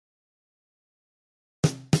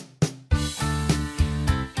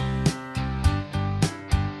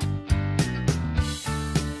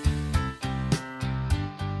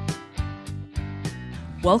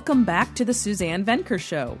Welcome back to the Suzanne Venker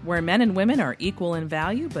Show, where men and women are equal in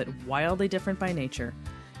value but wildly different by nature.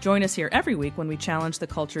 Join us here every week when we challenge the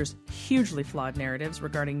culture's hugely flawed narratives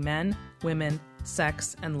regarding men, women,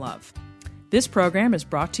 sex, and love. This program is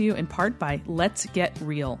brought to you in part by Let's Get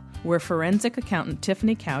Real, where forensic accountant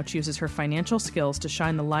Tiffany Couch uses her financial skills to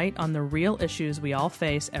shine the light on the real issues we all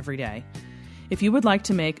face every day. If you would like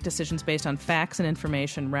to make decisions based on facts and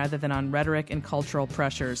information rather than on rhetoric and cultural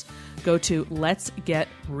pressures, go to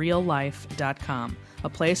letsgetreallife.com, a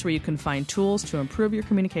place where you can find tools to improve your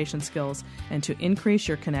communication skills and to increase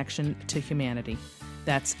your connection to humanity.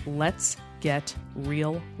 That's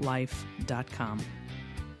letsgetreallife.com.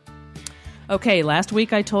 Okay, last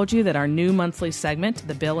week I told you that our new monthly segment,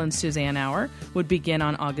 the Bill and Suzanne Hour, would begin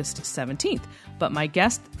on August 17th. But my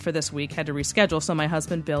guest for this week had to reschedule, so my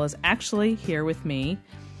husband Bill is actually here with me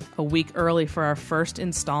a week early for our first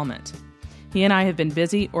installment. He and I have been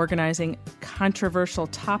busy organizing controversial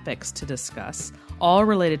topics to discuss, all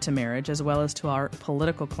related to marriage as well as to our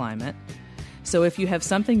political climate. So if you have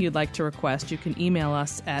something you'd like to request, you can email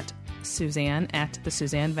us at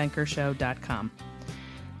suzanne@thesuzannevenkershow.com.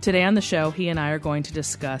 Today on the show, he and I are going to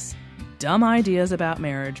discuss dumb ideas about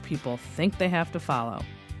marriage people think they have to follow.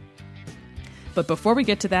 But before we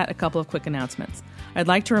get to that, a couple of quick announcements. I'd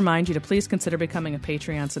like to remind you to please consider becoming a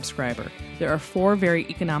Patreon subscriber. There are 4 very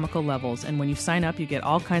economical levels, and when you sign up, you get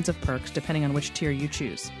all kinds of perks depending on which tier you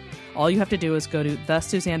choose. All you have to do is go to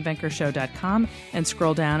thesuzannevenkershow.com and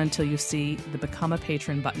scroll down until you see the Become a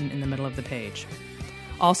Patron button in the middle of the page.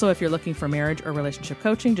 Also, if you're looking for marriage or relationship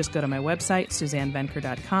coaching, just go to my website,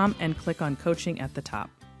 suzannevenker.com, and click on Coaching at the top.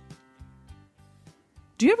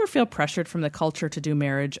 Do you ever feel pressured from the culture to do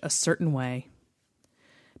marriage a certain way?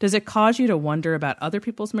 Does it cause you to wonder about other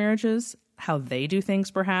people's marriages, how they do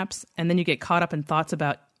things perhaps, and then you get caught up in thoughts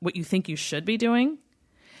about what you think you should be doing?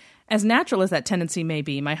 As natural as that tendency may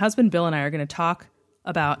be, my husband Bill and I are going to talk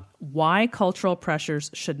about why cultural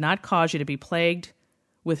pressures should not cause you to be plagued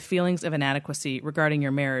with feelings of inadequacy regarding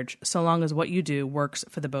your marriage, so long as what you do works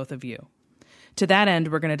for the both of you. To that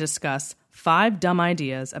end, we're going to discuss 5 dumb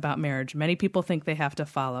ideas about marriage many people think they have to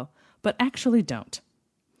follow, but actually don't.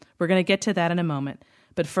 We're going to get to that in a moment.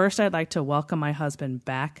 But first, I'd like to welcome my husband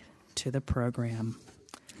back to the program.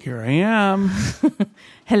 Here I am.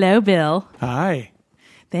 Hello, Bill. Hi.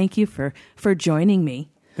 Thank you for joining me.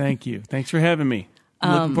 Thank you. Thanks for having me.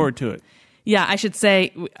 I'm looking forward to it. Yeah, I should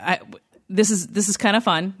say this is kind of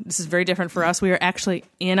fun. This is very different for us. We are actually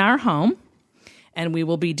in our home, and we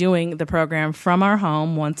will be doing the program from our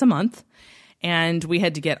home once a month. And we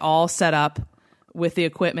had to get all set up with the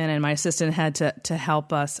equipment, and my assistant had to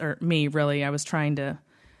help us, or me really. I was trying to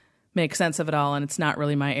make sense of it all, and it's not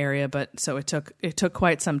really my area, but so it took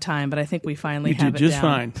quite some time, but I think we finally have it down. You did just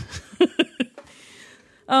fine.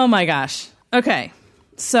 Oh my gosh. Okay.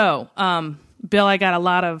 So, Bill, I got a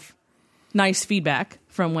lot of nice feedback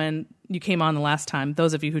from when you came on the last time.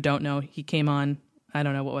 Those of you who don't know, he came on, I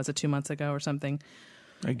don't know, what was it, 2 months ago or something?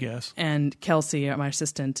 I guess. And Kelsey, my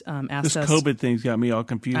assistant, asked us... This COVID thing's got me all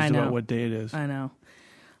confused about what day it is. I know.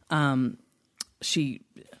 She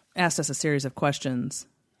asked us a series of questions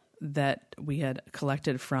that we had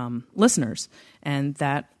collected from listeners, and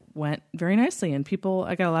that went very nicely. And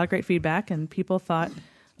I got a lot of great feedback, and people thought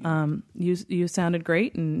you sounded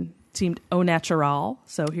great and seemed au natural,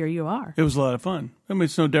 so here you are. It was a lot of fun. I mean,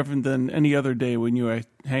 it's no different than any other day when you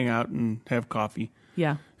hang out and have coffee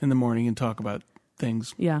in the morning and talk about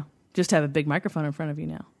things. Yeah. Just have a big microphone in front of you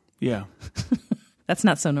now. Yeah. That's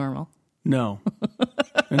not so normal. No.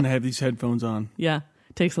 And I have these headphones on. Yeah.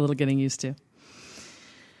 Takes a little getting used to.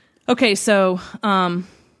 Okay, so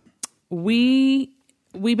we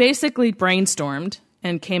basically brainstormed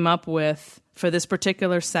and came up with, for this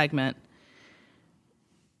particular segment,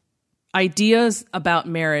 ideas about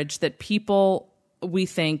marriage that people, we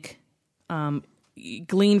think,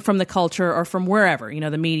 glean from the culture or from wherever,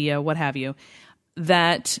 the media, what have you,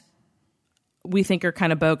 that we think are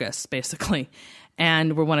kind of bogus, basically.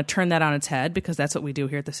 And we want to turn that on its head, because that's what we do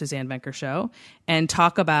here at the Suzanne Venker Show, and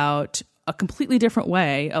talk about a completely different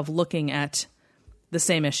way of looking at the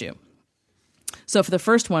same issue. So for the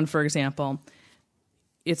first one, for example,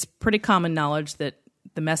 it's pretty common knowledge that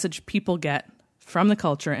the message people get from the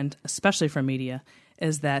culture, and especially from media,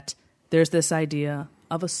 is that there's this idea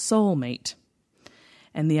of a soulmate,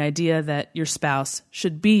 and the idea that your spouse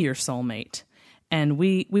should be your soulmate. And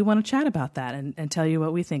we want to chat about that and tell you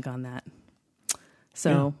what we think on that.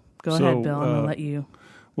 So go ahead, Bill. I'm going to let you.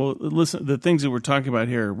 Well, listen, the things that we're talking about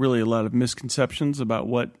here are really a lot of misconceptions about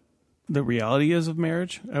what the reality is of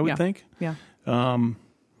marriage, I would think. Yeah.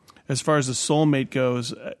 As far as the soulmate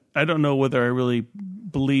goes, I don't know whether I really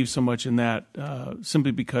believe so much in that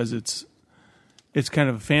simply because it's kind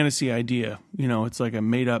of a fantasy idea. It's like a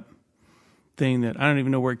made up thing that I don't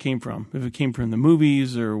even know where it came from. If it came from the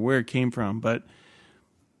movies or where it came from, but.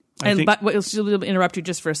 But we'll interrupt you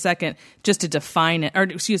just for a second, just to define it, or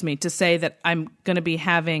excuse me, to say that I'm going to be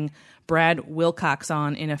having Brad Wilcox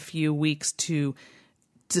on in a few weeks to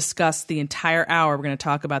discuss the entire hour. We're going to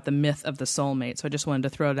talk about the myth of the soulmate. So I just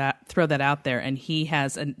wanted to throw that out there. And he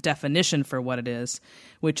has a definition for what it is,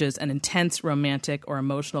 which is an intense romantic or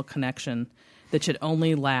emotional connection that should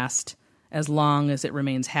only last as long as it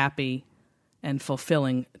remains happy and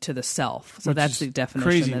fulfilling to the self. So that's the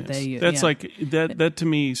definition craziness. That they use. That's like that to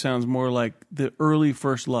me sounds more like the early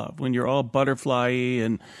first love, when you're all butterfly-y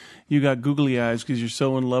and you got googly eyes because you're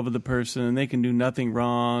so in love with the person and they can do nothing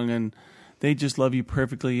wrong and they just love you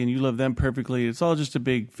perfectly and you love them perfectly. It's all just a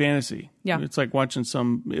big fantasy. Yeah. It's like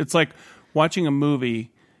watching a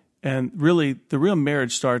movie, and really the real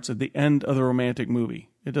marriage starts at the end of the romantic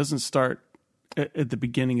movie. It doesn't start at the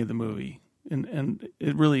beginning of the movie. And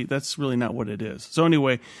that's really not what it is. So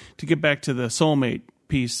anyway, to get back to the soulmate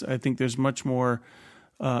piece, I think there's much more.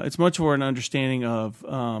 It's much more an understanding of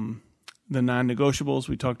the non-negotiables.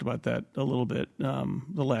 We talked about that a little bit the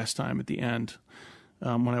last time at the end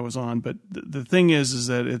when I was on. But the thing is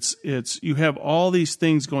that it's you have all these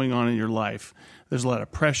things going on in your life. There's a lot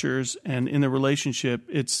of pressures, and in the relationship,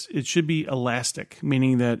 it should be elastic,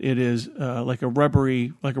 meaning that it is like a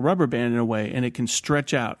rubber band in a way, and it can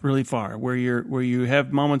stretch out really far. Where you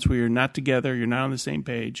have moments where you're not together, you're not on the same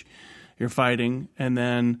page, you're fighting, and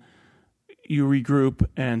then you regroup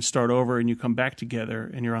and start over, and you come back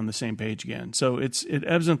together, and you're on the same page again. So it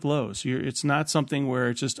ebbs and flows. It's not something where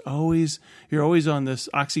it's just you're always on this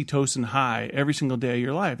oxytocin high every single day of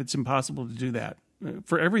your life. It's impossible to do that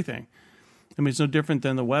for everything. I mean, it's no different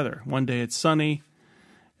than the weather. One day it's sunny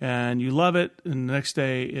and you love it, and the next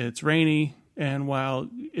day it's rainy. And while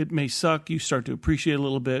it may suck, you start to appreciate it a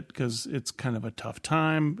little bit because it's kind of a tough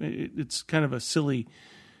time. It's kind of a silly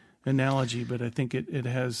analogy, but I think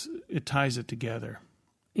it ties it together.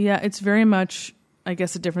 Yeah, it's very much, I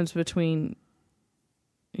guess, a difference between,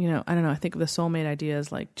 I don't know, I think of the soulmate idea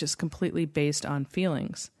as like just completely based on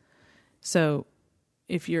feelings. So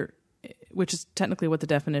which is technically what the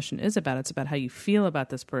definition is about. It's about how you feel about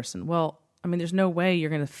this person. Well, I mean, there's no way you're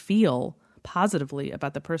going to feel positively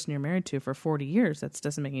about the person you're married to for 40 years. That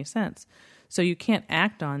doesn't make any sense. So you can't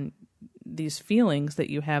act on these feelings that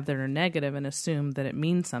you have that are negative and assume that it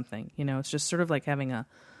means something. It's just sort of like having a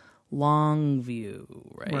long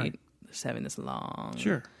view, right? Just having this long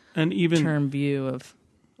and even term view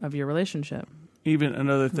of your relationship. Even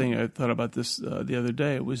another thing I thought about this the other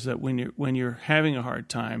day was that when you're having a hard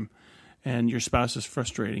time and your spouse is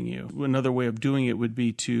frustrating you, another way of doing it would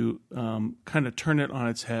be to kind of turn it on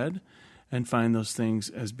its head and find those things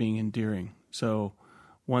as being endearing. So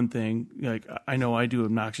one thing, like I know I do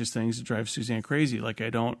obnoxious things that drive Suzanne crazy. Like I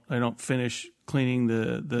don't finish cleaning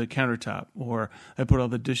the countertop, or I put all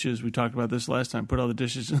the dishes. We talked about this last time. Put all the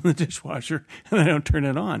dishes in the dishwasher and I don't turn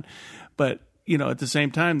it on. But at the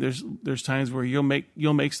same time, there's times where you'll make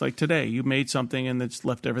like today, you made something and it's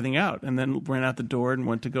left everything out, and then ran out the door and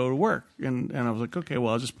went to go to work, and I was like, okay,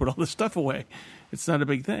 well, I'll just put all this stuff away. It's not a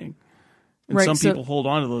big thing. And some people hold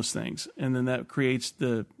on to those things, and then that creates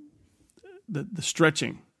the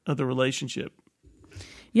stretching of the relationship.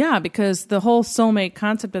 Yeah, because the whole soulmate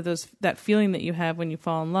concept of that feeling that you have when you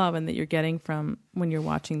fall in love and that you're getting from when you're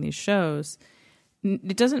watching these shows,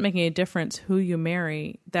 it doesn't make any difference who you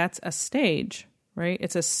marry. That's a stage, right?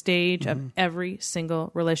 It's a stage of every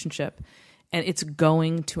single relationship, and it's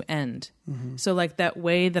going to end. Mm-hmm. So like that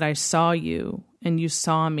way that I saw you and you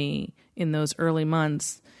saw me in those early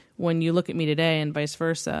months, when you look at me today and vice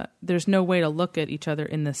versa, there's no way to look at each other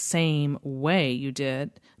in the same way you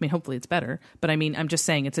did. I mean, hopefully it's better, but I mean, I'm just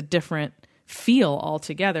saying it's a different feel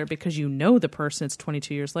altogether because you know the person. It's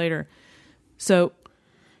 22 years later. So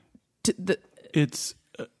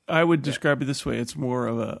I would describe it this way. It's more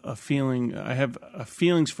of a feeling. I have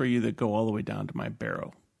feelings for you that go all the way down to my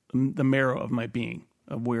the marrow of my being,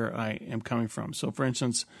 of where I am coming from. So for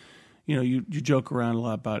instance, you joke around a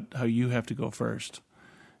lot about how you have to go first.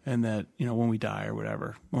 And that, when we die or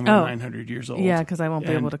whatever, when we're 900 years old. Yeah, because I won't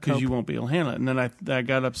be able to cope. Because you won't be able to handle it. And then I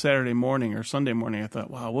got up Saturday morning or Sunday morning. I thought,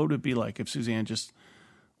 wow, what would it be like if Suzanne just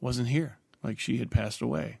wasn't here? Like she had passed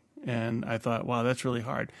away. And I thought, wow, that's really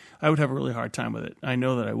hard. I would have a really hard time with it. I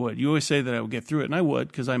know that I would. You always say that I would get through it, and I would,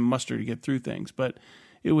 because I'm muster to get through things. But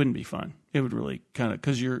it wouldn't be fun. It would really kind of,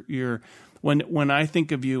 because when I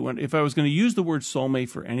think of you, if I was going to use the word soulmate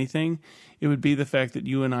for anything, it would be the fact that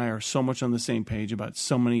you and I are so much on the same page about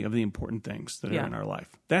so many of the important things that are in our life.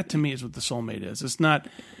 That to me is what the soulmate is. It's not,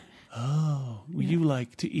 you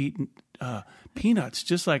like to eat peanuts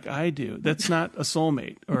just like I do. That's not a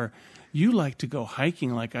soulmate. Or you like to go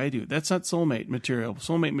hiking like I do. That's not soulmate material.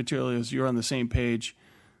 Soulmate material is you're on the same page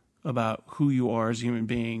about who you are as a human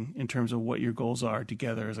being in terms of what your goals are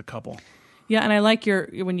together as a couple. Yeah, and I like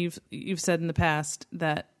when you've said in the past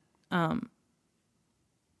that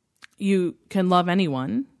you can love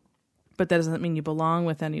anyone, but that doesn't mean you belong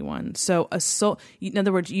with anyone. So in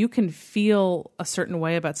other words, you can feel a certain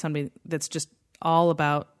way about somebody that's just all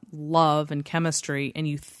about love and chemistry, and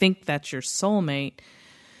you think that's your soulmate,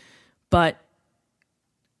 but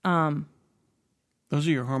those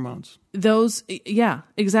are your hormones. Yeah,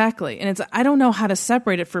 exactly. And I don't know how to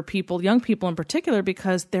separate it for people, young people in particular,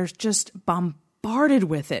 because they're just bombarded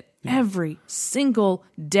with it every single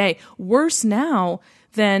day. Worse now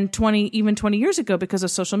than 20 years ago because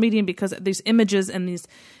of social media and because of these images and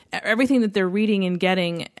everything that they're reading and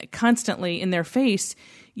getting constantly in their face.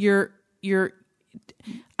 I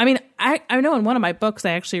know in one of my books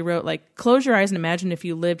I actually wrote, like, close your eyes and imagine if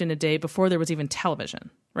you lived in a day before there was even television,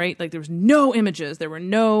 right? Like there was no images, there was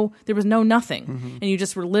no nothing. Mm-hmm. And you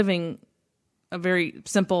just were living a very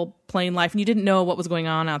simple, plain life and you didn't know what was going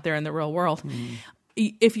on out there in the real world. Mm-hmm.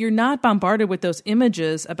 If you're not bombarded with those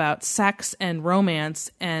images about sex and romance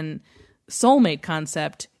and soulmate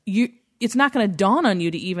concept, it's not going to dawn on you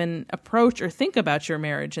to even approach or think about your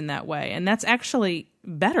marriage in that way. And that's actually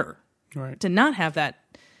better. Right. To not have that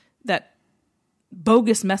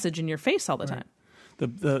bogus message in your face all the time.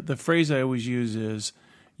 The phrase I always use is,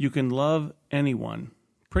 you can love anyone,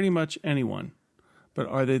 pretty much anyone, but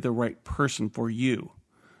are they the right person for you?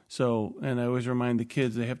 So, and I always remind the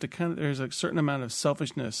kids, they have to there's a certain amount of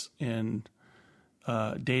selfishness in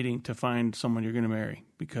dating to find someone you're going to marry,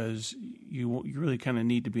 because you really kind of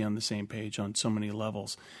need to be on the same page on so many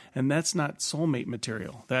levels. And that's not soulmate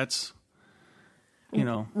material. That's,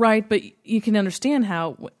 Right, but you can understand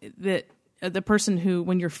how the person who,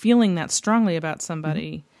 when you're feeling that strongly about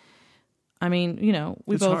somebody, mm-hmm. I mean,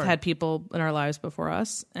 we both hard. Had people in our lives before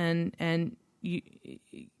us, and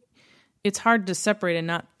it's hard to separate and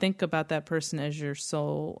not think about that person as your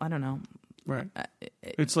soul. I don't know. Right.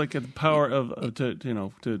 It's like the power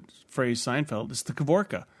to phrase Seinfeld, it's the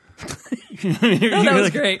Kavorka. That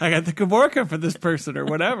was great. I got the Kavorka for this person or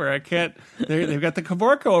whatever. I can't. They've got the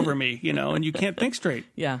Kavorka over me, and you can't think straight.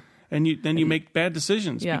 Yeah. And you make bad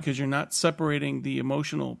decisions because you're not separating the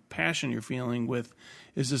emotional passion you're feeling with,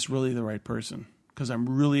 is this really the right person? Because I'm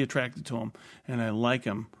really attracted to him and I like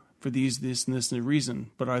him for this and this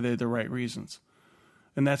reason, but are they the right reasons?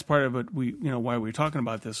 And that's part of it. Why we're talking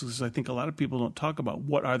about this is I think a lot of people don't talk about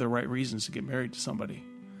what are the right reasons to get married to somebody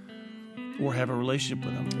or have a relationship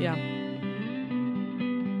with them. Yeah.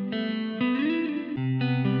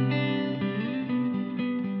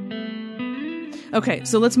 Okay,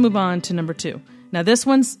 so let's move on to number 2. Now this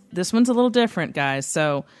one's a little different, guys.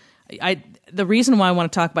 So the reason why I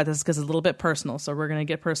want to talk about this is because it's a little bit personal. So we're going to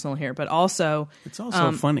get personal here, but also it's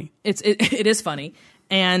also funny. It is funny,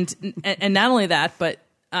 and not only that, but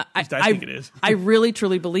I think it is. I really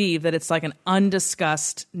truly believe that it's like an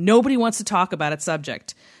undiscussed, nobody wants to talk about it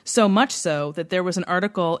subject. So much so that there was an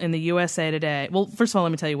article in the USA Today. Well, first of all,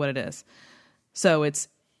 let me tell you what it is. So it's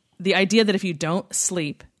the idea that if you don't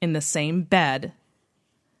sleep in the same bed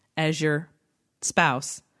as your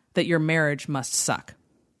spouse, that your marriage must suck.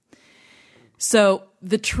 So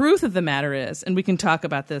the truth of the matter is, and we can talk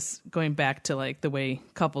about this going back to like the way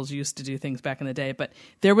couples used to do things back in the day, but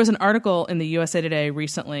there was an article in the USA Today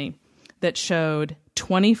recently that showed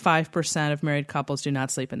 25% of married couples do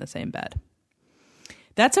not sleep in the same bed.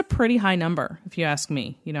 That's a pretty high number, if you ask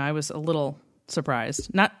me. I was a little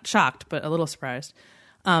surprised, not shocked, but a little surprised.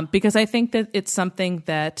 Because I think that it's something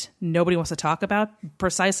that nobody wants to talk about,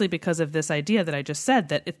 precisely because of this idea that I just said,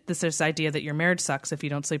 that this idea that your marriage sucks if you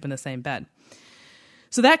don't sleep in the same bed.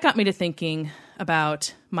 So that got me to thinking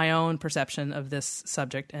about my own perception of this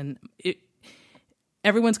subject. And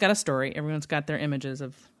everyone's got a story. Everyone's got their images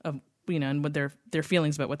of and what their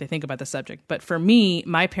feelings about what they think about the subject. But for me,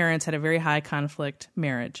 my parents had a very high conflict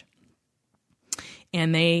marriage.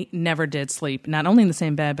 And they never did sleep, not only in the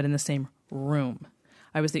same bed, but in the same room.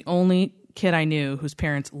 I was the only kid I knew whose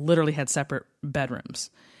parents literally had separate bedrooms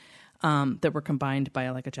that were combined by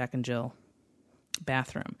like a Jack and Jill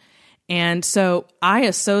bathroom. And so I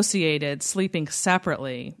associated sleeping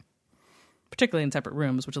separately, particularly in separate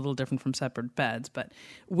rooms, which is a little different from separate beds, but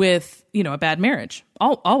with, a bad marriage.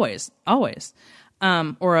 Always.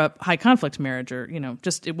 or a high conflict marriage, or,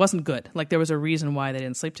 just it wasn't good. Like there was a reason why they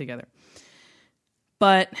didn't sleep together.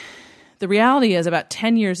 But the reality is about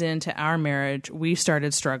 10 years into our marriage, we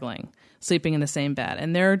started struggling, sleeping in the same bed.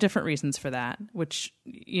 And there are different reasons for that, which,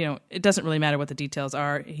 it doesn't really matter what the details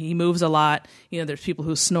are. He moves a lot. There's people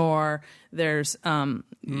who snore. There's people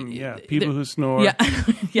who snore. Yeah.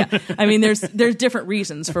 Yeah. I mean, there's different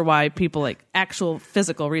reasons for why people, like actual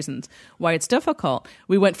physical reasons why it's difficult.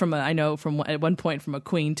 We went from at one point from a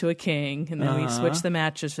queen to a king, and then we switched the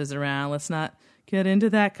mattresses around. Let's not get into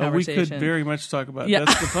that conversation. We could very much talk about that.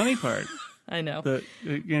 That's the funny part. I know.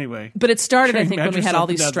 Anyway. But it started, I think, when we had all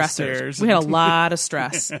these stressors. We had a lot of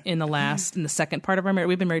stress in the second part of our marriage.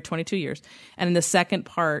 We've been married 22 years. And in the second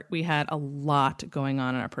part, we had a lot going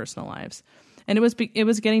on in our personal lives. And it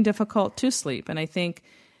was getting difficult to sleep. And I think,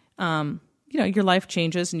 your life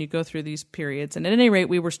changes and you go through these periods. And at any rate,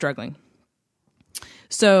 we were struggling.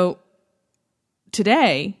 So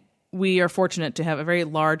today, we are fortunate to have a very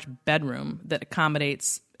large bedroom that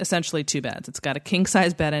accommodates essentially 2 beds. It's got a king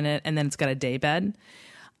size bed in it, and then it's got a day bed.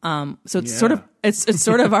 So it's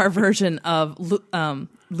sort of our version of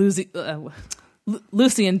Lucy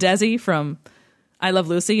and Desi from I Love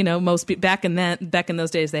Lucy. Most people, back in those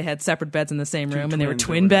days, they had separate beds in the same room, and they were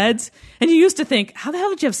twin beds. And you used to think, how the hell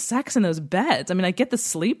did you have sex in those beds? I mean, I get the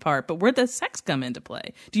sleep part, but where'd the sex come into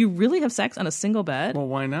play? Do you really have sex on a single bed? Well,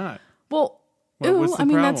 why not? Well, what's the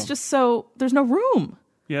problem? That's just so there's no room.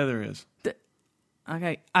 Yeah, there is.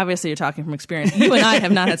 Okay, obviously you're talking from experience. You and I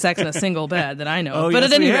have not had sex in a single bed that I know of. But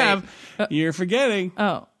yes, at any we rate, have. You're forgetting.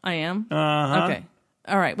 Oh, I am? Uh-huh. Okay.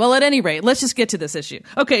 All right. Well, at any rate, let's just get to this issue.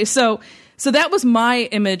 Okay, so that was my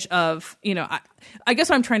image of, I guess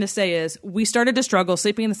what I'm trying to say is we started to struggle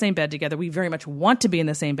sleeping in the same bed together. We very much want to be in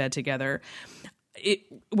the same bed together.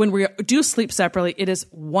 When we do sleep separately, it is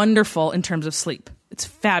wonderful in terms of sleep. It's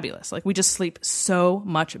fabulous. Like we just sleep so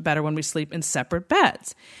much better when we sleep in separate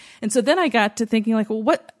beds. And so then I got to thinking there's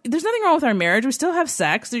nothing wrong with our marriage. We still have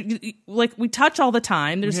sex. Like we touch all the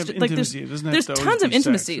time. There's there's tons of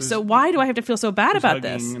intimacy. So why do I have to feel so bad about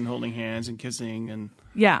this? Hugging and holding hands and kissing and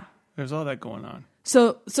there's all that going on.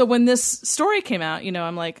 So when this story came out,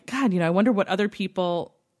 I'm like, God, I wonder what other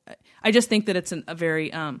people. I just think that it's a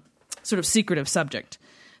very sort of secretive subject.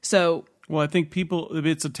 So. Well, I think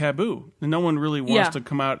it's a taboo. And no one really wants to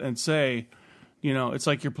come out and say, it's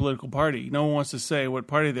like your political party. No one wants to say what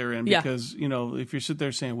party they're in because, if you sit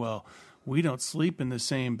there saying, well, we don't sleep in the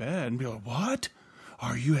same bed, and be like, what?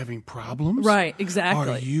 Are you having problems? Right,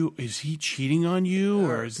 exactly. Is he cheating on you?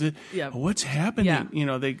 Or is it, what's happening?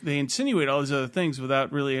 Yeah. They insinuate all these other things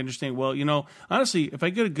without really understanding, well, honestly, if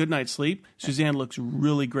I get a good night's sleep, Suzanne looks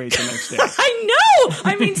really great the next day. I know!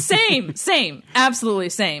 I mean, same. Absolutely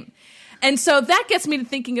same. And so that gets me to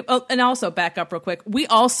thinking and also back up real quick. We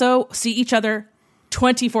also see each other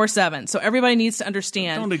 24/7. So everybody needs to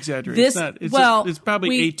understand. Don't exaggerate. It's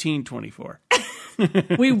probably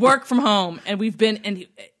 18/24. We work from home and we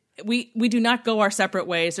do not go our separate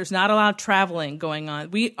ways. There's not a lot of traveling going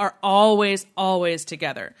on. We are always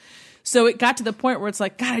together. So it got to the point where it's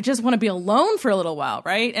like, God, I just want to be alone for a little while,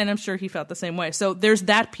 right? And I'm sure he felt the same way. So there's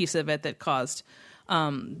that piece of it that caused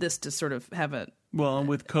this to sort of have a. Well, and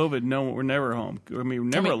with COVID, no, we're never home. We're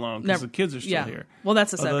never alone because the kids are still here. Well,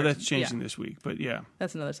 that's a subject. Although that's changing this week, but yeah.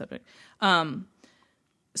 That's another subject.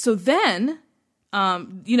 So then,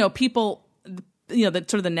 people, the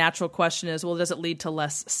sort of the natural question is, well, does it lead to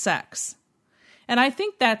less sex? And I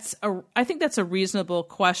think that's a reasonable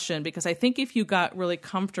question because I think if you got really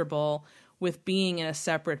comfortable with being in a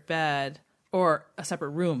separate bed or a separate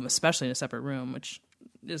room, especially in a separate room, which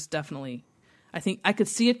is definitely, I think I could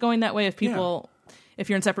see it going that way if people. Yeah. If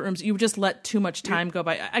you're in separate rooms, you would just let too much time go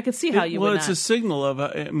by. I could see how you would not. Well, it's a signal of,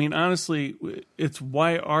 honestly, it's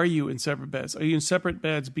why are you in separate beds? Are you in separate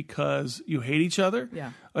beds because you hate each other?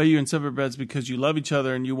 Yeah. Are you in separate beds because you love each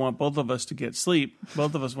other and you want both of us to get sleep?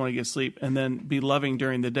 Both of us want to get sleep and then be loving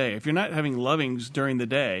during the day. If you're not having lovings during the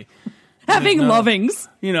day. Lovings.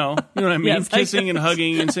 You know what I mean? Yes, kissing and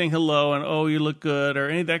hugging and saying hello and, oh, you look good or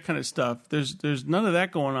any of that kind of stuff. There's none of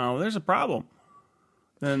that going on. There's a problem.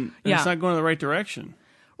 Then it's not going in the right direction.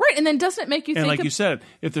 Right, and then doesn't it make you think... And like you said,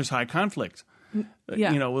 if there's high conflict, with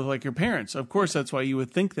like your parents, of course that's why you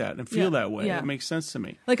would think that and feel that way. Yeah. It makes sense to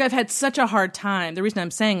me. Like I've had such a hard time, the reason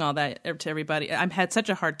I'm saying all that to everybody, I've had such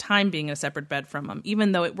a hard time being in a separate bed from them,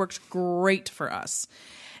 even though it works great for us.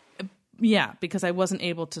 Yeah, because I wasn't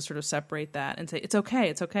able to sort of separate that and say, it's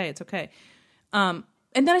okay. And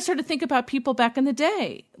then I started to think about people back in the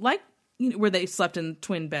day, like where they slept in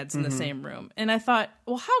twin beds in the same room. And I thought,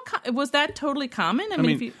 well, was that totally common? I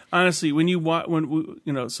mean, honestly, when you watch,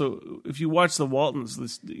 so if you watch the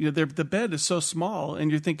Waltons, the bed is so small,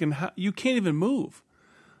 and you're thinking, you can't even move.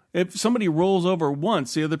 If somebody rolls over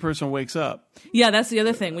once, the other person wakes up. Yeah, that's the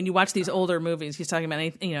other thing. When you watch these older movies, he's talking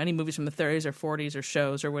about any movies from the 30s or 40s or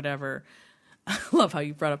shows or whatever. I love how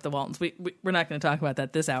you brought up the Waltons. We're not going to talk about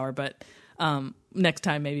that this hour, but next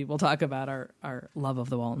time maybe we'll talk about our love of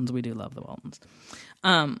the Waltons. We do love the Waltons.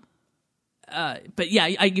 But yeah,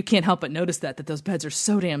 you can't help but notice that those beds are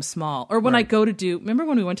so damn small. Or when I go to remember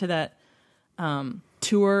when we went to that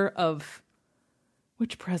tour of,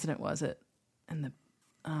 which president was it? And the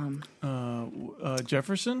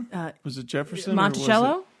Jefferson? Was it Jefferson?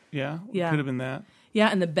 Monticello? Yeah. Yeah. Could have been that. Yeah,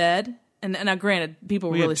 and the bed. And now, granted,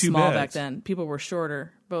 people were really small beds back then. People were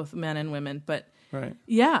shorter, both men and women. But right.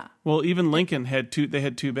 Yeah. Well, even Lincoln had two. They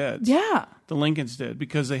had two beds. Yeah. The Lincolns did,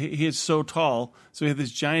 because he is so tall. So he had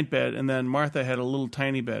this giant bed, and then Martha had a little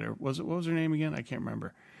tiny bed. Or what was her name again? I can't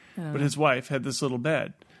remember. But his wife had this little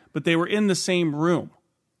bed. But they were in the same room.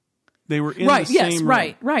 They were in the same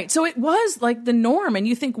room. Right. So it was like the norm. And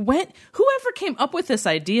you think, whoever came up with this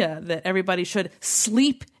idea that everybody should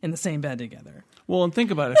sleep in the same bed together? Well, and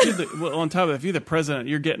think about it. On top of it, if you're the president,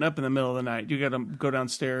 you're getting up in the middle of the night. You got to go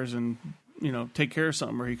downstairs and take care of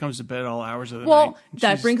something, or he comes to bed all hours of the night. Well,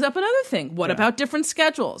 that brings up another thing. What about different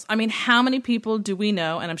schedules? I mean, how many people do we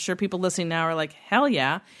know? And I'm sure people listening now are like, hell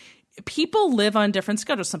yeah. People live on different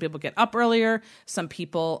schedules. Some people get up earlier. Some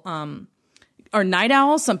people are night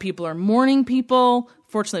owls. Some people are morning people.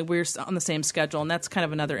 Fortunately, we're on the same schedule, and that's kind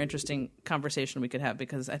of another interesting conversation we could have,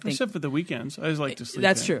 because I think... Except for the weekends. I just like to sleep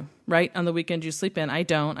That's true, right? On the weekend, you sleep in. I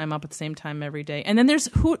don't. I'm up at the same time every day. And then there's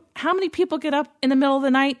how many people get up in the middle of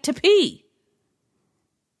the night to pee?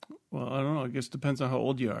 Well, I don't know. I guess it depends on how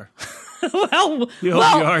old you are. The older you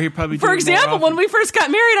are, you probably do for it example, more often. when we first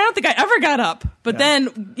got married, I don't think I ever got up. But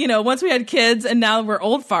then, once we had kids and now we're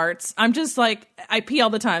old farts, I'm just like, I pee all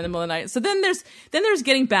the time in the middle of the night. So then there's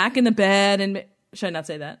getting back in the bed and... Should I not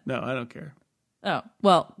say that? No, I don't care. Oh,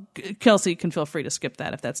 well, Kelsey can feel free to skip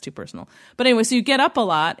that if that's too personal. But anyway, so you get up a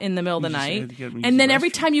lot in the middle of the night, and then every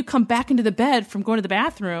time you come back into the bed from going to the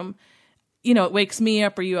bathroom, it wakes me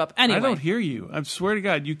up or you up. Anyway. I don't hear you. I swear to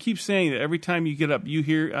God, you keep saying that every time you get up, you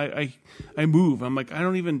hear, I move. I'm like,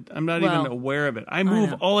 I'm not even aware of it. I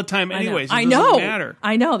move all the time anyways. It doesn't matter.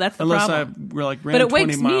 I know, that's the problem. Unless I ran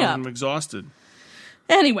 20 miles and I'm exhausted.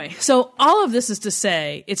 Anyway, so all of this is to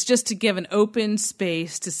say, it's just to give an open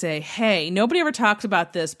space to say, hey, nobody ever talks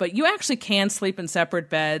about this, but you actually can sleep in separate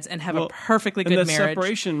beds and have a perfectly good marriage. And that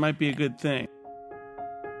separation might be a good thing.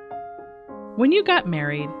 When you got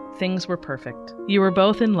married, things were perfect. You were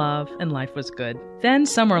both in love and life was good. Then,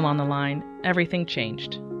 somewhere along the line, everything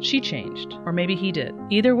changed. She changed, or maybe he did.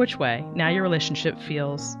 Either which way, now your relationship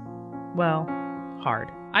feels, well, hard.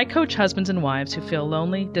 I coach husbands and wives who feel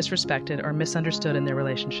lonely, disrespected, or misunderstood in their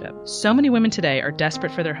relationship. So many women today are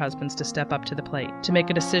desperate for their husbands to step up to the plate, to make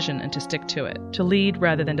a decision and to stick to it, to lead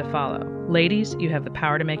rather than to follow. Ladies, you have the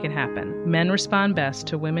power to make it happen. Men respond best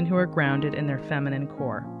to women who are grounded in their feminine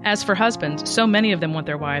core. As for husbands, so many of them want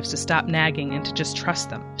their wives to stop nagging and to just trust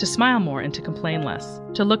them, to smile more and to complain less,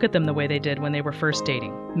 to look at them the way they did when they were first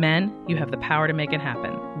dating. Men, you have the power to make it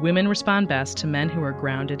happen. Women respond best to men who are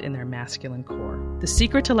grounded in their masculine core. The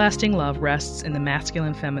secret to lasting love rests in the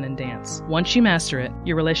masculine-feminine dance. Once you master it,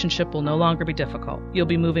 your relationship will no longer be difficult. You'll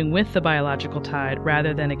be moving with the biological tide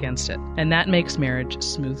rather than against it, and that makes marriage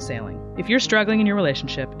smooth sailing. If you're struggling in your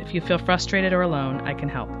relationship, if you feel frustrated or alone, I can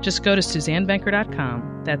help. Just go to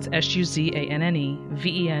SuzanneVenker.com, that's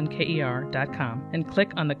SuzanneVenker.com, and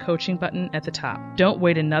click on the coaching button at the top. Don't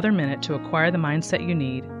wait another minute to acquire the mindset you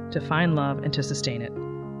need to find love and to sustain it.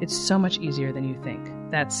 It's so much easier than you think.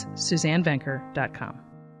 That's SuzanneVenker.com.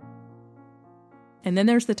 And then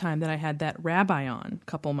there's the time that I had that rabbi on a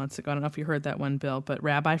couple months ago. I don't know if you heard that one, Bill, but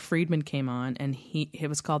Rabbi Friedman came on, and it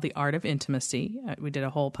was called The Art of Intimacy. We did a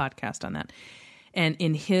whole podcast on that. And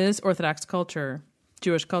in his Orthodox culture,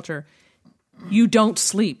 Jewish culture, you don't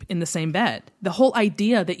sleep in the same bed. The whole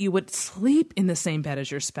idea that you would sleep in the same bed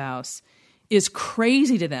as your spouse is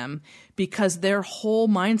crazy to them, because their whole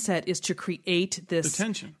mindset is to create this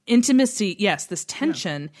tension. Intimacy. Yes, this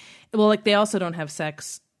tension. Yeah. Well, like they also don't have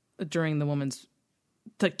sex during the woman's,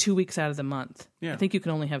 like 2 weeks out of the month. Yeah. I think you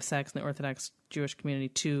can only have sex in the Orthodox Jewish community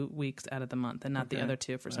 2 weeks out of the month and not the other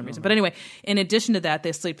two for some reason. But anyway, in addition to that,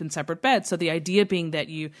 they sleep in separate beds. So the idea being that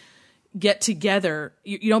you get together,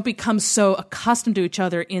 you don't become so accustomed to each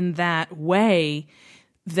other in that way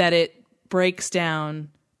that it breaks down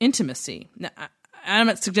intimacy. Now, I'm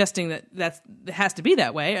not suggesting that it has to be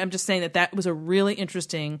that way. I'm just saying that was a really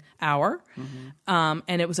interesting hour. And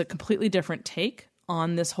it was a completely different take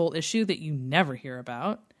on this whole issue that you never hear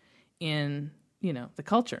about in, the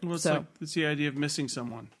culture. Well, it's the idea of missing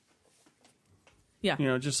someone.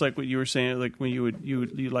 Yeah. Just like what you were saying, like when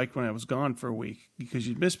you liked when I was gone for a week because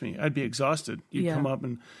you'd miss me. I'd be exhausted. You'd come up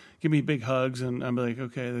and give me big hugs, and I'd be like,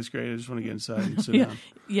 okay, that's great. I just want to get inside and sit down.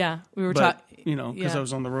 Yeah. We were talking, because I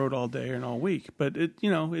was on the road all day and all week. But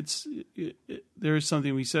there is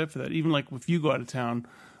something we said for that. Even like if you go out of town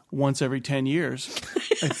once every 10 years,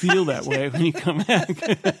 I feel that way when you come back.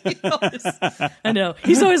 I know.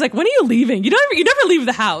 He's always like, when are you leaving? You never leave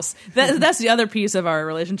the house. That's the other piece of our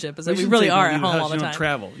relationship is that we really are at home all the time. You don't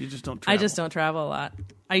travel. You just don't travel. I just don't travel a lot.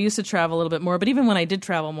 I used to travel a little bit more, but even when I did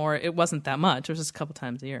travel more, it wasn't that much. It was just a couple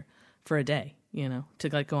times a year for a day, to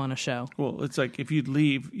like go on a show. Well, it's like if you'd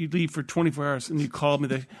leave for 24 hours and you called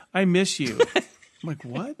me, I miss you. I'm like,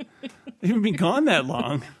 what? I haven't been gone that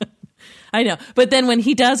long. I know. But then when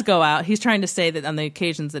he does go out, he's trying to say that on the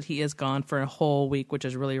occasions that he is gone for a whole week, which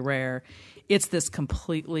is really rare, it's this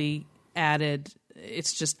completely added,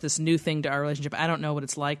 it's just this new thing to our relationship. I don't know what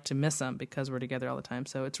it's like to miss him because we're together all the time.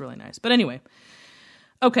 So it's really nice. But anyway.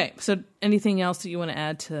 Okay. So anything else that you want to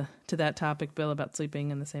add to that topic, Bill, about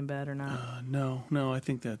sleeping in the same bed or not? No, I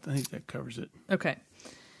think that covers it. Okay.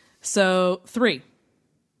 So 3.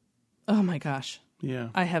 Oh my gosh. Yeah.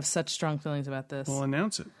 I have such strong feelings about this. Well,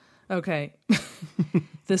 announce it. Okay.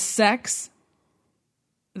 The sex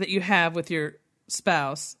that you have with your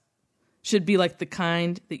spouse should be like the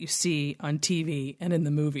kind that you see on TV and in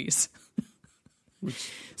the movies.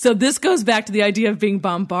 So this goes back to the idea of being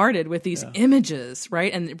bombarded with these images,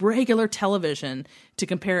 right? And regular television, to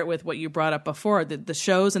compare it with what you brought up before. The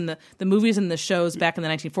shows and the movies and the shows back in the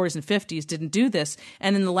 1940s and 50s didn't do this.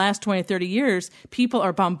 And in the last 20, 30 years, people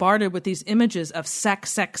are bombarded with these images of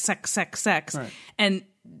sex. Right. And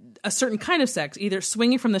a certain kind of sex, either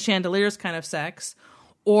swinging from the chandeliers kind of sex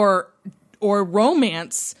or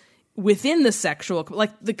romance within the sexual,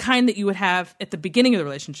 like the kind that you would have at the beginning of the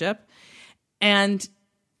relationship. And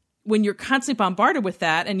when you're constantly bombarded with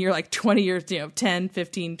that and you're like 20 years, 10,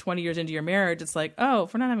 15, 20 years into your marriage, it's like, oh,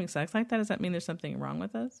 if we're not having sex like that, does that mean there's something wrong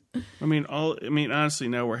with us? Honestly,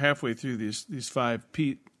 now we're halfway through these five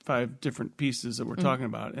different pieces that we're talking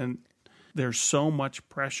about. And there's so much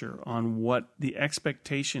pressure on what the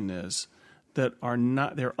expectation is that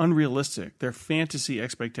they're unrealistic. They're fantasy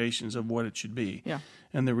expectations of what it should be. Yeah.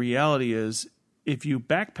 And the reality is, if you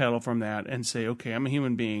backpedal from that and say, okay, I'm a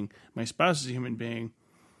human being, my spouse is a human being,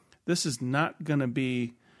 this is not going to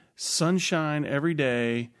be sunshine every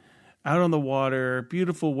day, out on the water,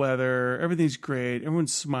 beautiful weather, everything's great,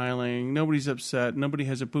 everyone's smiling, nobody's upset, nobody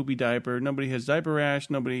has a poopy diaper, nobody has diaper rash,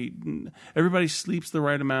 everybody sleeps the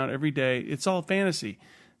right amount every day. It's all fantasy.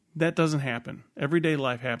 That doesn't happen. Everyday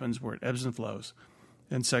life happens where it ebbs and flows.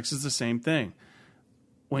 And sex is the same thing.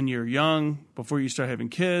 When you're young, before you start having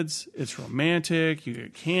kids, it's romantic. You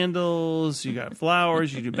get candles, you got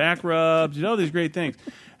flowers, you do back rubs, you do all these great things.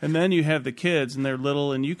 And then you have the kids, and they're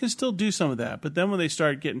little, and you can still do some of that. But then when they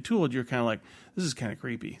start getting too old, you're kind of like, this is kind of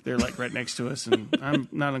creepy. They're like right next to us, and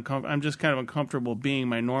I'm just kind of uncomfortable being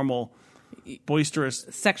my normal, boisterous,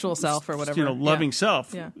 sexual self or whatever, loving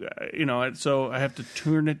self. Yeah. So I have to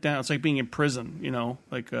turn it down. It's like being in prison,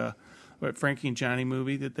 like what Frankie and Johnny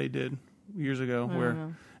movie that they did years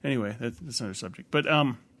ago. Anyway, that's another subject. But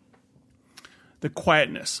the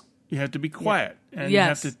quietness, you have to be quiet, and you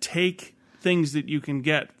have to take things that you can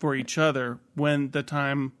get for each other when the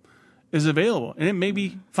time is available, and it may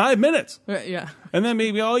be 5 minutes, and then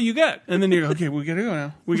maybe all you get, and then you're okay. We gotta go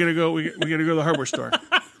now. We gotta go to the hardware store,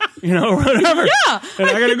 or whatever. Yeah, and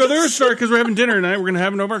I gotta go to the store because we're having dinner tonight. We're gonna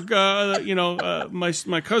have it over.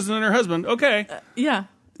 My cousin and her husband. Okay.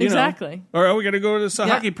 Exactly. Or we got to go to this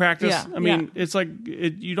hockey practice. It's like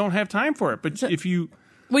you don't have time for it. But you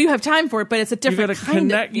have time for it, but it's a different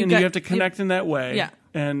kind of... You have to connect in that way. Yeah.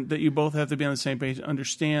 And that you both have to be on the same page,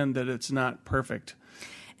 understand that it's not perfect.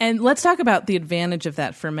 And let's talk about the advantage of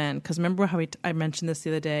that for men. Because remember how I mentioned this the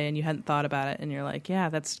other day and you hadn't thought about it and you're like, yeah,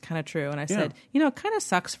 that's kind of true. And I said, it kind of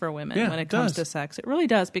sucks for women when it comes to sex. It really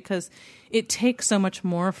does, because it takes so much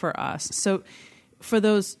more for us. So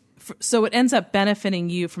so it ends up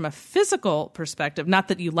benefiting you from a physical perspective. Not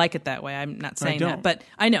that you like it that way. I'm not saying that. But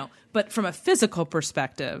I know. But from a physical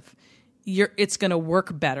perspective, it's going to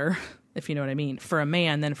work better, if you know what I mean, for a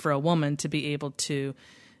man than for a woman to be able to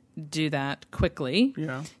do that quickly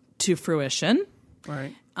to fruition.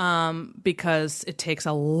 Right. Because it takes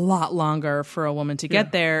a lot longer for a woman to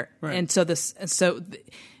get there. Right. And so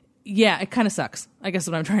Yeah, it kind of sucks. I guess is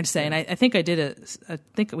what I'm trying to say. And I think I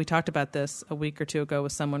think we talked about this a week or two ago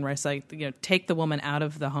with someone where I said, take the woman out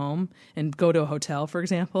of the home and go to a hotel, for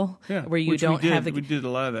example, where you don't have the... We did a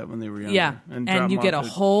lot of that when they were younger. Yeah, and you get a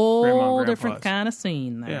whole different kind of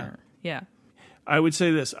scene there. Yeah. I would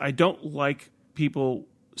say this. I don't like people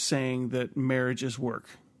saying that marriage is work,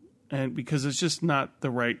 and because it's just not the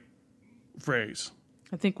right phrase.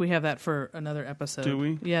 I think we have that for another episode. Do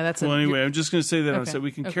we? Yeah, that's well. Anyway, I'm just going to say that so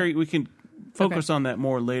we can focus on that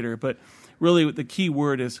more later. But really, the key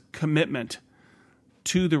word is commitment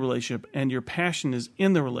to the relationship, and your passion is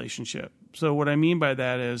in the relationship. So what I mean by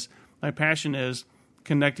that is my passion is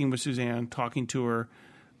connecting with Suzanne, talking to her,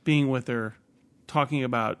 being with her, talking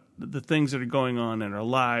about the things that are going on in our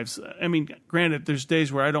lives. I mean, granted, there's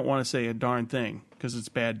days where I don't want to say a darn thing because it's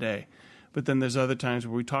a bad day. But then there's other times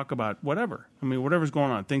where we talk about whatever. I mean, whatever's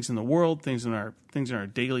going on, things in the world, things in our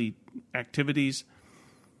daily activities.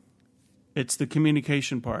 It's the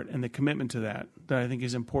communication part and the commitment to that I think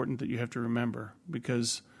is important that you have to remember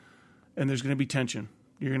and there's going to be tension.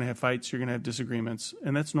 You're going to have fights. You're going to have disagreements,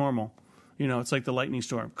 and that's normal. It's like the lightning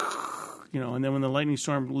storm. And then when the lightning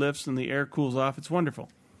storm lifts and the air cools off, it's wonderful.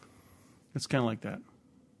 It's kind of like that.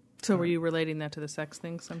 So were you relating that to the sex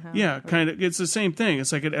thing somehow? Yeah, kind of. It's the same thing.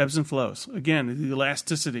 It's like it ebbs and flows. Again, the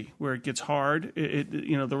elasticity where it gets hard.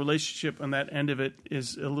 The relationship on that end of it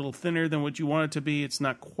is a little thinner than what you want it to be. It's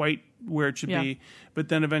not quite where it should be. But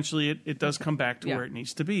then eventually it does come back to where it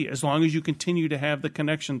needs to be. As long as you continue to have the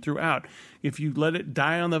connection throughout. If you let it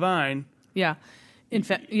die on the vine... Yeah. In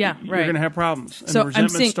fact, right. You're going to have problems. And so the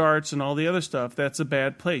resentment starts and all the other stuff. That's a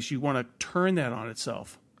bad place. You want to turn that on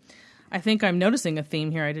itself. I think I'm noticing a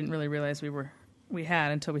theme here I didn't really realize we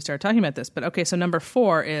had until we started talking about this. But okay, so number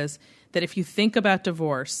 4 is that if you think about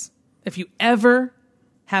divorce, if you ever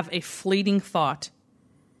have a fleeting thought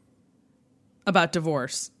about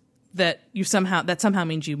divorce, that somehow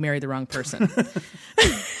means you married the wrong person.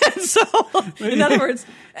 So, in other words,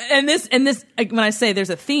 and this, when I say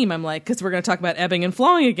there's a theme, I'm like, because we're going to talk about ebbing and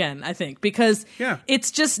flowing again, I think, because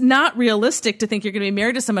it's just not realistic to think you're going to be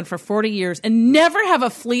married to someone for 40 years and never have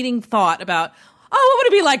a fleeting thought about, what would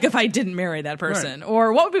it be like if I didn't marry that person? Right.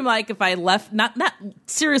 Or what would it be like if I left, not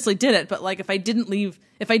seriously did it, but like if I didn't live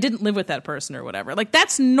with that person or whatever. Like,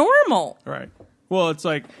 that's normal. Right. Well, it's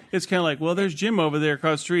kind of like, well, there's Jim over there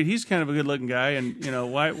across the street. He's kind of a good looking guy. And,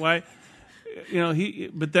 why,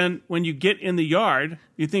 but then when you get in the yard,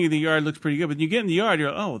 you think the yard looks pretty good. But when you get in the yard,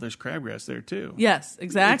 you're like, there's crabgrass there too. Yes,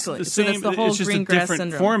 exactly. It's the same, so that's the whole it's just green a grass different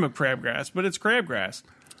syndrome. form of crabgrass, but it's crabgrass.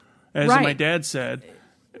 As my dad said,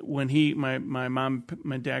 when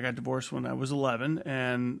my dad got divorced when I was 11,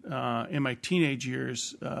 and in my teenage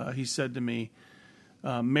years, he said to me,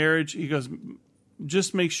 marriage, he goes,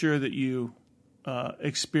 just make sure that you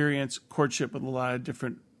experience courtship with a lot of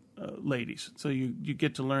different ladies, so you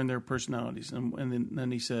get to learn their personalities. And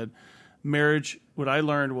then he said, marriage, what I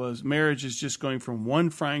learned was marriage is just going from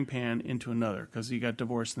one frying pan into another, because he got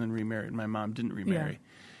divorced and then remarried. My mom didn't remarry.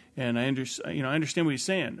 And I understand what he's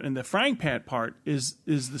saying. And the frying pan part is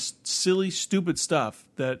the silly, stupid stuff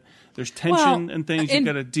that there's tension and things you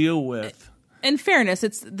got to deal with. In fairness,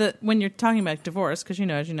 it's when you're talking about divorce, because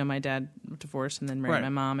as you know, my dad divorced and then married my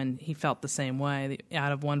mom, and he felt the same way,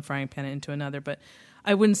 out of one frying pan into another. But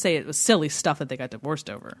I wouldn't say it was silly stuff that they got divorced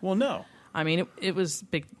over. Well, no. I mean, it was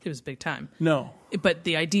big. It was big time. No. But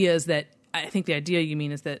the idea is that I think the idea you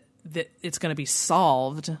mean is that it's going to be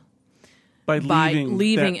solved by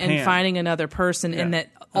leaving and finding another person, and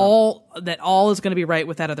that all is going to be right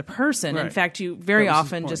with that other person. Right. In fact, you very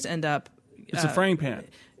often just end up. It's a frying pan.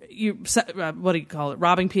 What do you call it?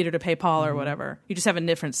 Robbing Peter to pay Paul, or whatever. You just have a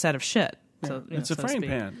different set of shit. Yeah. So it's a frying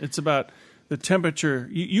pan. It's about the temperature.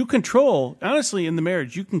 You control, honestly, in the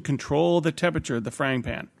marriage, you can control the temperature of the frying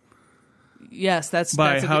pan. Yes, that's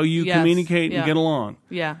how you communicate and get along.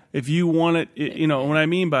 Yeah. If you want it, what I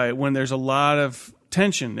mean by it, when there's a lot of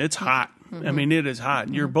tension, it's hot. Mm-hmm. I mean, it is hot.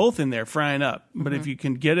 Mm-hmm. You're both in there frying up. But if you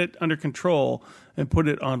can get it under control and put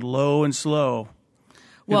it on low and slow,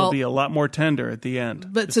 it'll be a lot more tender at the end.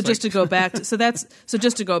 But just to go back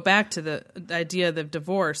to the idea of the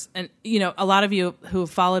divorce, and a lot of you who have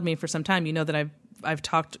followed me for some time, you know that I've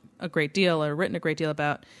talked a great deal or written a great deal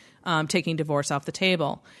about taking divorce off the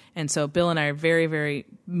table. And so Bill and I are very, very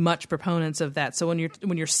much proponents of that. So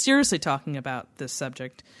when you're seriously talking about this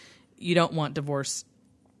subject, you don't want divorce.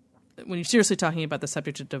 When you're seriously talking about the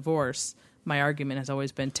subject of divorce, my argument has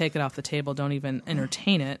always been take it off the table, don't even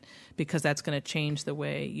entertain it, because that's going to change the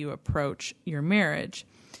way you approach your marriage.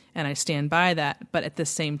 And I stand by that. But at the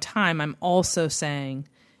same time, I'm also saying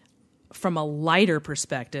from a lighter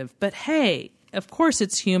perspective, but hey, of course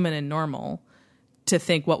it's human and normal to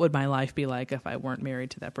think, what would my life be like if I weren't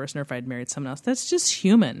married to that person or if I'd married someone else? That's just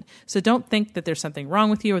human. So don't think that there's something wrong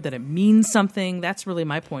with you or that it means something. That's really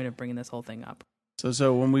my point of bringing this whole thing up.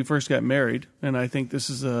 So when we first got married, and I think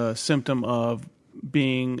this is a symptom of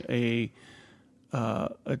being a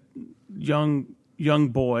young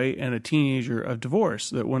boy and a teenager of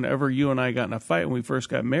divorce, that whenever you and I got in a fight when we first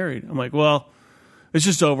got married, I'm like, well, it's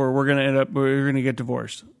just over. We're going to get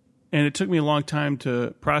divorced. And it took me a long time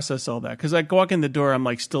to process all that, because I walk in the door, I'm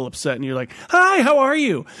like still upset, and you're like, hi, how are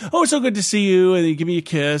you? Oh, it's so good to see you. And you give me a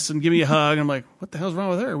kiss and give me a hug. And I'm like, what the hell's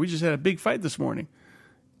wrong with her? We just had a big fight this morning.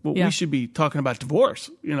 Well, we should be talking about divorce,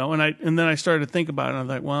 you know? And then I started to think about it, and I was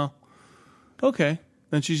like, well, okay.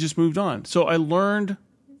 Then she's just moved on. So I learned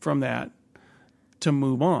from that to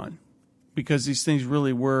move on, because these things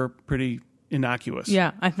really were pretty innocuous.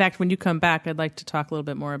 Yeah. In fact, when you come back, I'd like to talk a little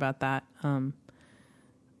bit more about that.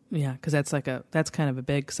 Yeah, because that's kind of a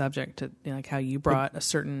big subject, to, you know, like how you brought a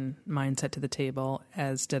certain mindset to the table,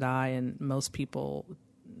 as did I, and most people,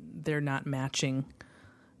 they're not matching.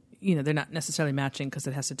 You know, they're not necessarily matching because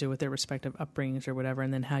it has to do with their respective upbringings or whatever,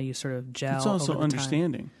 and then how you sort of gel. It's also over the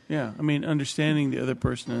understanding. time. Yeah, I mean, understanding the other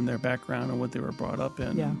person and their background and what they were brought up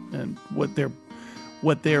in, and what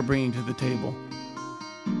they're bringing to the table.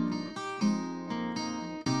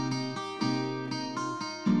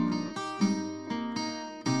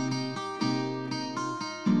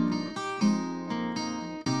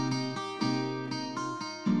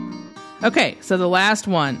 Okay, so the last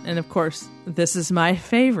one, and of course, this is my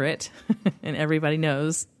favorite, and everybody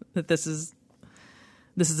knows that this is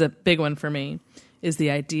a big one for me, is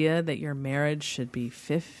the idea that your marriage should be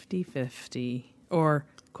 50-50, or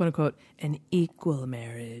quote-unquote, an equal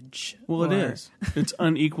marriage. Well, it is. It's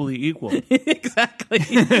unequally equal. Exactly.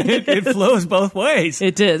 It flows both ways.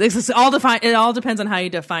 It is. It all depends on how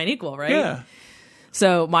you define equal, right? Yeah.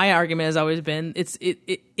 So my argument has always been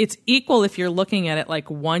it's equal if you're looking at it like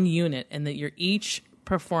one unit, and that you're each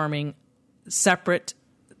performing separate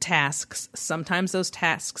tasks. Sometimes those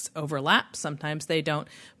tasks overlap, sometimes they don't.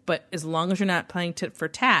 But as long as you're not playing tit for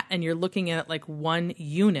tat and you're looking at it like one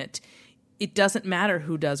unit, it doesn't matter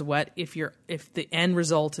who does what if the end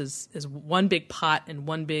result is one big pot and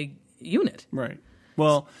one big unit. Right.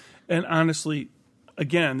 Well, and honestly,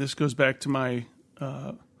 again, this goes back to my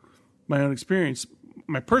own experience.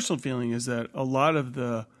 My personal feeling is that a lot of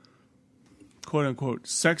the quote-unquote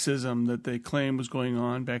sexism that they claim was going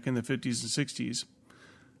on back in the 50s and 60s,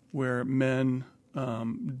 where men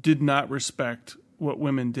did not respect what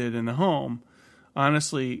women did in the home,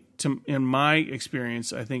 honestly, in my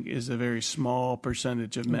experience, I think is a very small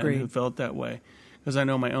percentage of men who felt that way. Because I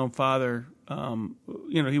know my own father,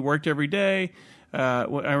 he worked every day. I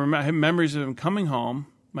have memories of him coming home.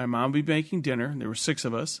 My mom would be making dinner. There were 6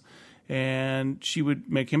 of us. And she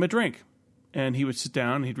would make him a drink. And he would sit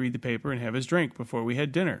down, and he'd read the paper and have his drink before we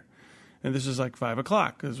had dinner. And this was like 5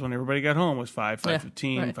 o'clock, because when everybody got home, it was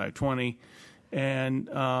 5:15, 5:20.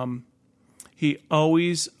 And he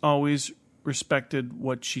always respected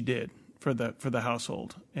what she did for the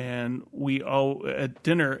household. And we all, at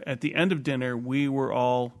the end of dinner, we were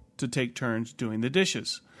all to take turns doing the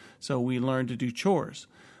dishes. So we learned to do chores.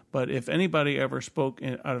 But if anybody ever spoke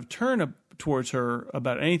out of turn towards her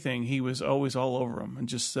about anything, he was always all over them and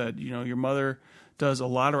just said, your mother does a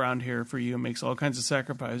lot around here for you and makes all kinds of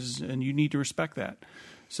sacrifices, and you need to respect that.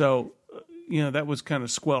 So, that was kind of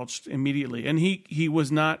squelched immediately. And he was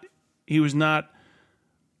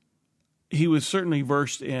certainly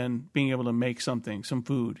versed in being able to make some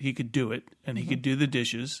food. He could do it, and he could do the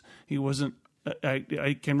dishes. He wasn't,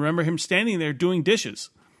 I can remember him standing there doing dishes.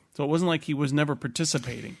 So it wasn't like he was never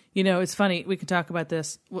participating. It's funny. We can talk about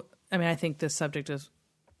this. I mean, I think this subject is,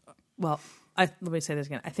 let me say this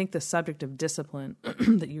again. I think the subject of discipline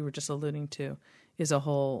that you were just alluding to is a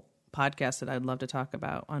whole podcast that I'd love to talk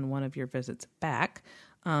about on one of your visits back,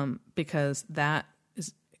 because that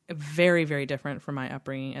is very, very different from my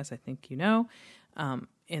upbringing, as I think you know,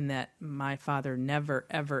 in that my father never,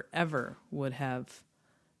 ever, ever would have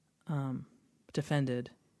defended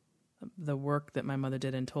the work that my mother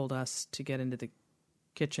did and told us to get into the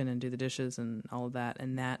kitchen and do the dishes and all of that.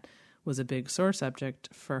 And that was a big sore spot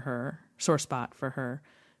for her,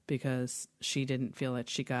 because she didn't feel that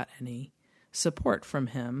she got any support from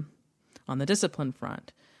him on the discipline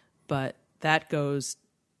front. But that goes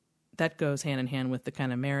hand in hand with the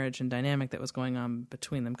kind of marriage and dynamic that was going on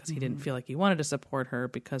between them, because he didn't feel like he wanted to support her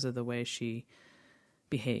because of the way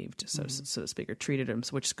behaved, so to speak, or treated him,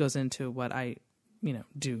 which goes into what I,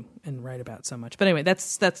 do and write about so much. But anyway,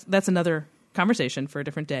 that's another conversation for a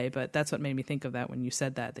different day. But that's what made me think of that when you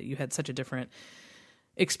said that you had such a different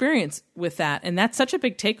experience with that. And that's such a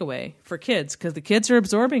big takeaway for kids because the kids are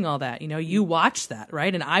absorbing all that. You watch that,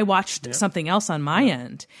 right? And I watched something else on my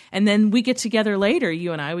end. And then we get together later,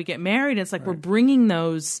 you and I, we get married. And it's like we're bringing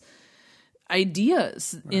those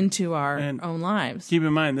ideas into our own lives. Keep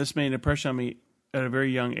in mind, this made an impression on me at a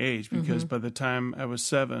very young age because by the time I was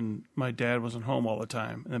 7, my dad wasn't home all the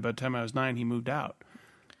time. And then by the time I was 9, he moved out.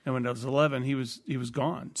 And when I was 11, he was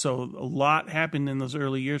gone. So a lot happened in those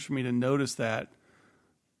early years for me to notice that,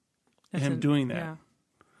 doing that. Yeah.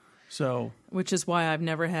 So, which is why I've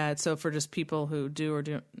never had. So for just people who do or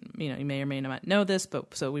do, you may or may not know this,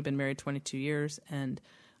 but so we've been married 22 years, and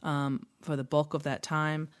for the bulk of that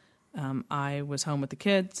time, I was home with the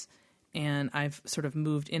kids, and I've sort of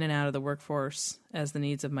moved in and out of the workforce as the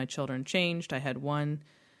needs of my children changed. I had one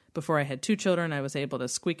before I had 2 children. I was able to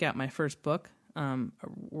squeak out my first book.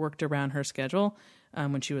 Worked around her schedule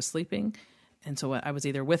when she was sleeping, and so I was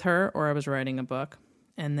either with her or I was writing a book.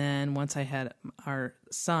 And then once I had our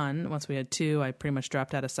son, once we had 2, I pretty much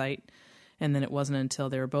dropped out of sight. And then it wasn't until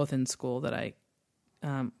they were both in school that I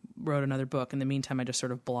wrote another book. In the meantime, I just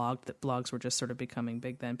sort of blogged. That blogs were just sort of becoming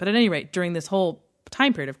big then. But at any rate, during this whole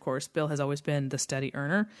time period, of course, Bill has always been the steady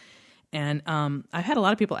earner. And I've had a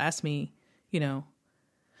lot of people ask me,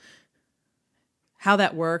 how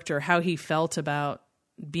that worked or how he felt about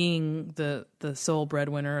being the sole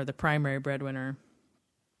breadwinner or the primary breadwinner.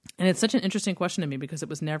 And it's such an interesting question to me because it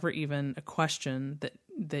was never even a question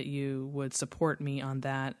that you would support me on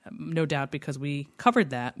that. No doubt because we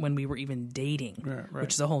covered that when we were even dating, right.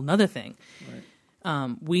 Which is a whole nother thing.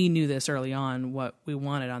 Right. We knew this early on, what we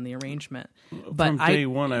wanted on the arrangement. But from day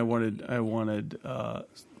one, I wanted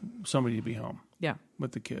somebody to be home. Yeah.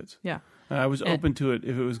 With the kids. Yeah. I was open to it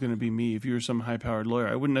if it was going to be me. If you were some high-powered lawyer,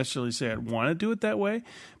 I wouldn't necessarily say I'd want to do it that way.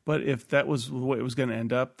 But if that was the way it was going to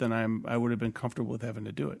end up, then I would have been comfortable with having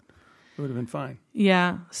to do it. It would have been fine.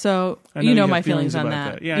 Yeah. So you my feelings on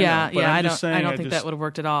that. Yeah. I don't think that would have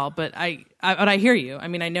worked at all. But I hear you. I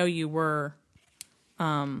mean, I know you were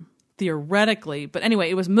theoretically, but anyway,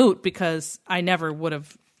 it was moot because I never would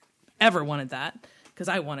have ever wanted that. Because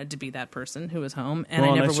I wanted to be that person who was home, and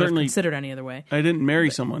I never would have considered any other way. I didn't marry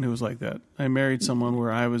someone who was like that. I married someone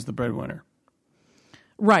where I was the breadwinner.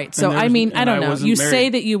 Right. So, I don't know. You say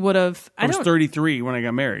that you would have... I was 33 when I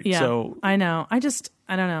got married. Yeah, so I know. I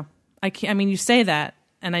don't know. I can't. I mean, you say that,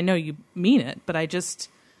 and I know you mean it, but I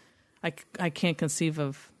can't conceive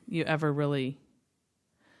of you ever really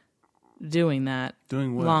doing that.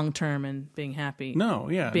 Doing what? Long term and being happy. No,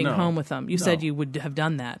 yeah. Being home with them. You said you would have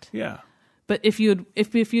done that. Yeah. But if you'd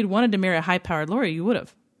wanted to marry a high-powered lawyer, you would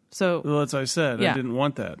have. So that's what I said. Yeah. I didn't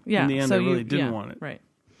want that. Yeah. In the end, I really didn't want it. Right.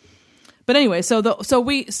 But anyway, so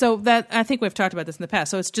that I think we've talked about this in the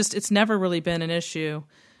past. So it's never really been an issue,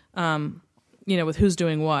 with who's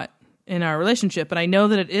doing what in our relationship. But I know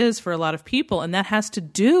that it is for a lot of people, and that has to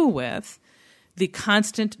do with the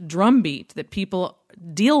constant drumbeat that people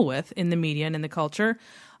deal with in the media and in the culture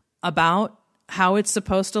about how it's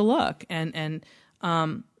supposed to look, and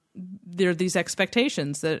there are these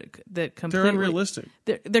expectations that completely they're unrealistic.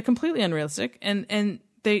 They're completely unrealistic, and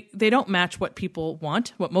they don't match what people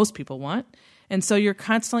want, what most people want, and so you're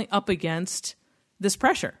constantly up against this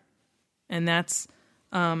pressure, and that's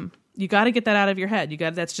you got to get that out of your head.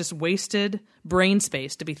 That's just wasted brain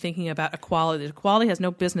space to be thinking about equality. Equality has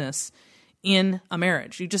no business in a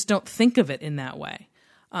marriage. You just don't think of it in that way.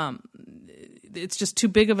 It's just too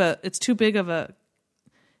big of a. It's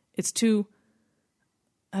too.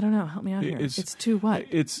 I don't know. Help me out here. It's too what?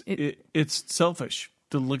 It's selfish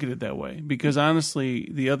to look at it that way because honestly,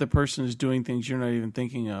 the other person is doing things you're not even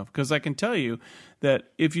thinking of. Because I can tell you that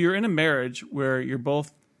if you're in a marriage where you're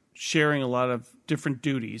both sharing a lot of different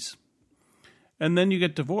duties, and then you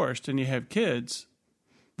get divorced and you have kids,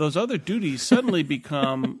 those other duties suddenly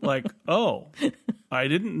become like, oh, I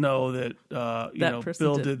didn't know that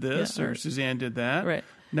Bill did this or Suzanne did that. Right.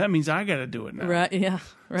 And that means I got to do it now. Right. Yeah.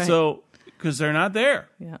 Right. So. Because they're not there.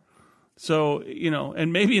 Yeah. So,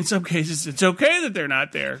 and maybe in some cases it's okay that they're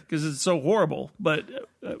not there because it's so horrible. But,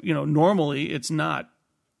 normally it's not,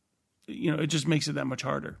 it just makes it that much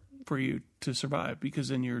harder for you to survive because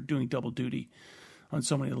then you're doing double duty on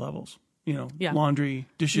so many levels. Laundry,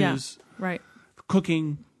 dishes, right,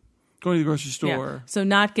 cooking, going to the grocery store. Yeah. So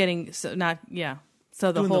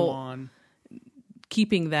So the doing whole the lawn.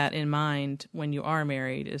 Keeping that in mind when you are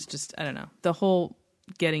married is just, I don't know, the whole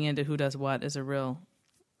getting into who does what is a real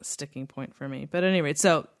sticking point for me. But anyway,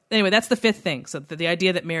 that's the fifth thing. So the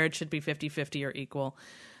idea that marriage should be 50-50 or equal.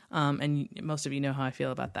 And most of you know how I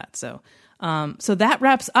feel about that. So that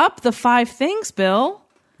wraps up the 5 things, Bill.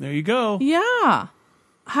 There you go. Yeah.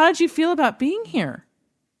 How did you feel about being here?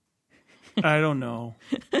 I don't know.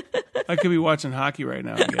 I could be watching hockey right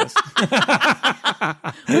now, I guess.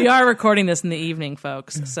 We are recording this in the evening,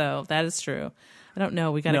 folks, so that is true. I don't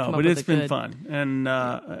know. We got to come up with a good... No, but it's been fun. And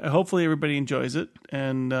hopefully everybody enjoys it.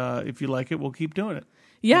 And if you like it, we'll keep doing it.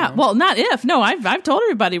 Yeah, well, not if. No, I've told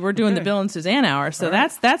everybody we're doing the Bill and Suzanne Hour, so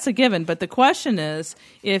that's a given. But the question is,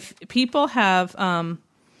 if people have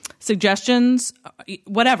suggestions,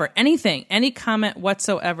 whatever, anything, any comment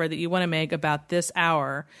whatsoever that you want to make about this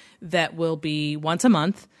hour that will be once a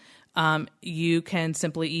month, you can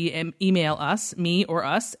simply email us, me or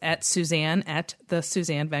us, at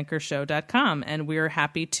Suzanne@thesuzannevenkershow.com, and we're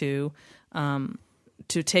happy to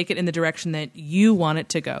take it in the direction that you want it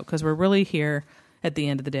to go, because we're really here at the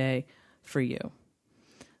end of the day for you.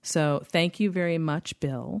 So thank you very much,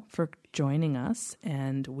 Bill, for joining us,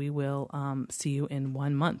 and we will see you in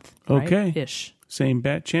 1 month. Okay. Right? Ish. Same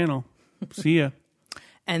bat channel. See ya.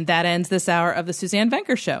 And that ends this hour of the Suzanne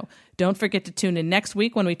Venker Show. Don't forget to tune in next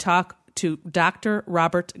week when we talk to Dr.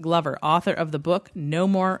 Robert Glover, author of the book No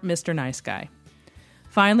More Mr. Nice Guy.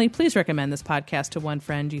 Finally, please recommend this podcast to one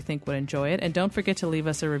friend you think would enjoy it, and don't forget to leave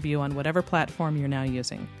us a review on whatever platform you're now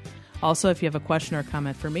using. Also, if you have a question or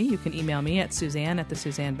comment for me, you can email me at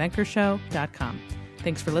Suzanne@thesuzannevenkershow.com.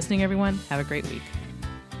 Thanks for listening, everyone. Have a great week.